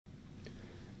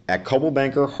At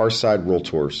Coldwell+Banker+Hearthside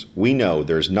Realtors, we know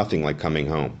there is nothing like coming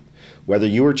home. Whether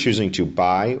you are choosing to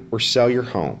buy or sell your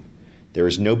home, there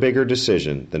is no bigger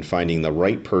decision than finding the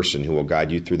right person who will guide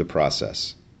you through the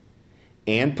process.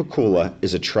 Ann+Pakula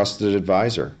is a trusted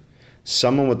advisor,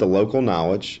 someone with the local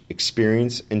knowledge,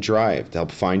 experience, and drive to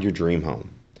help find your dream home.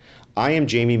 I am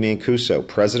Jamie Mancuso,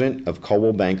 president of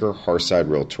Coldwell+Banker+Hearthside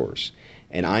Realtors,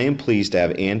 and I am pleased to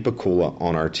have Ann+Pakula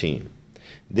on our team.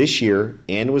 This year,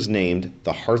 Ann was named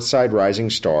the Hearthside Rising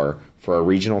Star for our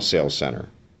regional sales center.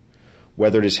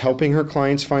 Whether it is helping her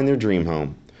clients find their dream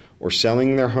home or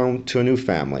selling their home to a new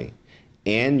family,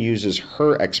 Ann uses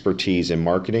her expertise in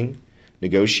marketing,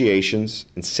 negotiations,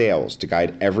 and sales to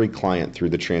guide every client through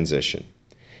the transition.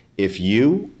 If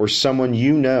you or someone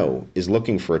you know is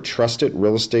looking for a trusted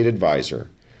real estate advisor,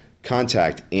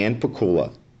 contact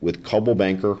Ann+Pakula with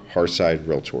Coldwell+Banker+Hearthside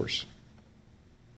Realtors.